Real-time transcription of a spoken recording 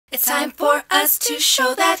It's time for us to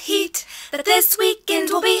show that heat, that this weekend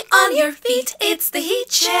will be on your feet. It's the Heat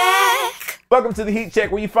Check. Welcome to the Heat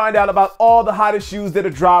Check, where you find out about all the hottest shoes that are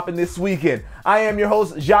dropping this weekend. I am your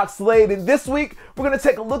host, Jacques Slade, and this week we're going to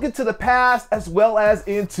take a look into the past as well as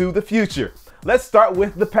into the future. Let's start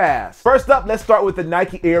with the past. First up, let's start with the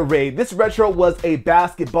Nike Air Raid. This retro was a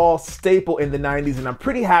basketball staple in the 90s, and I'm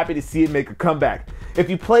pretty happy to see it make a comeback. If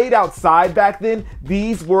you played outside back then,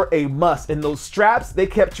 these were a must, and those straps, they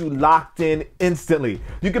kept you locked in instantly.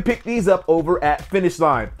 You can pick these up over at Finish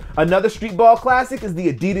Line. Another street ball classic is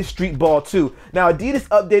the Adidas Street Ball 2. Now, Adidas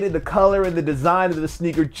updated the color and the design of the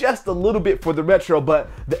sneaker just a little bit for the retro, but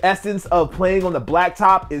the essence of playing on the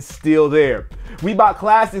blacktop is still there. Reebok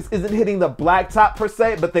Classics isn't hitting the blacktop per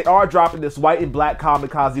se, but they are dropping this white and black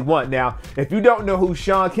Kamikaze 1. Now, if you don't know who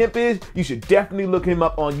Shawn Kemp is, you should definitely look him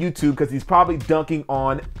up on YouTube because he's probably dunking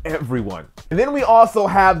on everyone. And then we also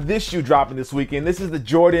have this shoe dropping this weekend. This is the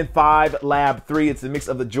Jordan 5 Lab 3. It's a mix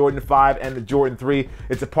of the Jordan 5 and the Jordan 3.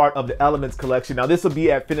 It's a part of the Elements collection. Now, this will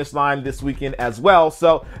be at Finish Line this weekend as well,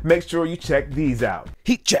 so make sure you check these out.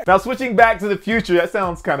 Heat check. Now, switching back to the future, that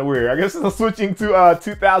sounds kind of weird. I guess switching to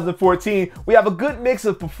 2014, we have a good mix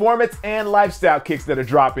of performance and lifestyle kicks that are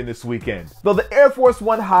dropping this weekend. Though the Air Force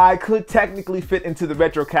 1 High could technically fit into the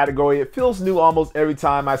retro category, it feels new almost every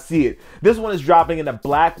time I see it. This one is dropping in a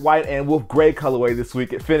black, white, and wolf gray colorway this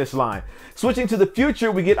week at Finish Line. Switching to the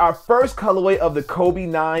future, we get our first colorway of the Kobe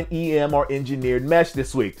 9 EM or engineered mesh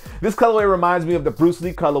this week. This colorway reminds me of the Bruce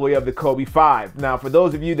Lee colorway of the Kobe 5. Now, for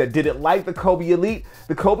those of you that didn't like the Kobe Elite,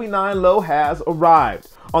 the Kobe 9 Low has arrived.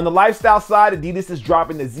 On the lifestyle side, Adidas is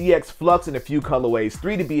dropping the ZX Flux in a few colorways,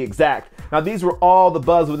 3 to be exact. Now, these were all the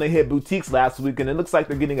buzz when they hit boutiques last week, and it looks like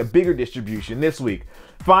they're getting a bigger distribution this week.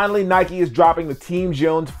 Finally, Nike is dropping the Team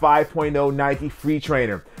Jones 5.0 Nike Free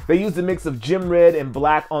Trainer. They used a mix of gym red and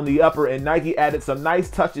black on the upper, and Nike added some nice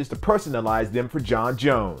touches to personalize them for John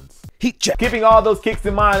Jones. Heat check. Keeping all those kicks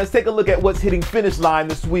in mind, let's take a look at what's hitting Finish Line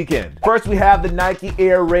this weekend. First, we have the Nike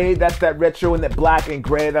Air Raid. That's that retro in that black and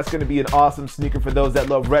gray. That's going to be an awesome sneaker for those that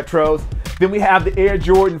love retros. Then we have the Air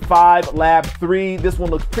Jordan 5 Lab 3. This one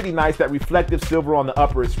looks pretty nice. That reflective silver on the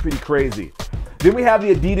upper is pretty crazy. Then we have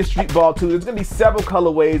the Adidas Street Ball 2. There's going to be several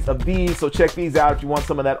colorways of these, so check these out if you want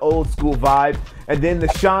some of that old school vibe. And then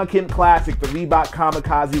the Shawn Kemp Classic, the Reebok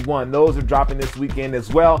Kamikaze 1. Those are dropping this weekend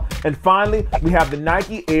as well. And finally, we have the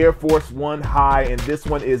Nike Air Force 1 High, and this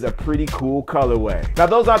one is a pretty cool colorway. Now,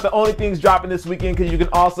 those aren't the only things dropping this weekend, because you can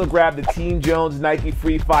also grab the Team Jones Nike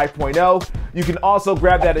Free 5.0. You can also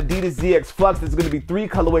grab that Adidas ZX Flux. There's going to be 3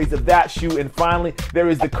 colorways of that shoe. And finally, there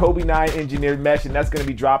is the Kobe 9 engineered mesh, and that's going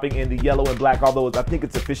to be dropping in the yellow and black, although I think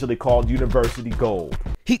it's officially called University Gold.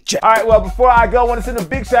 Heat check. All right, well, before I go, I want to send a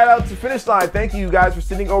big shout out to Finish Line. Thank you guys for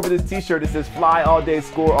sending over this t-shirt. It says fly all day,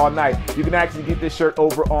 score all night. You can actually get this shirt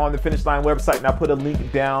over on the Finish Line website, and I'll put a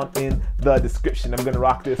link down in the description. I'm going to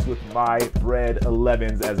rock this with my red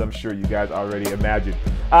 11s, as I'm sure you guys already imagined.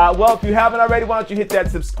 Well, if you haven't already, why don't you hit that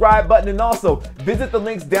subscribe button, and also visit the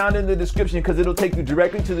links down in the description, because it'll take you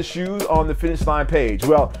directly to the shoes on the Finish Line page.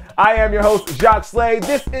 Well, I am your host, Jacques Slade.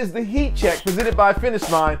 This is the Heat Check presented by Finish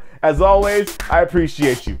Line. As always, I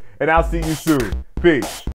appreciate you, and I'll see you soon. Peace.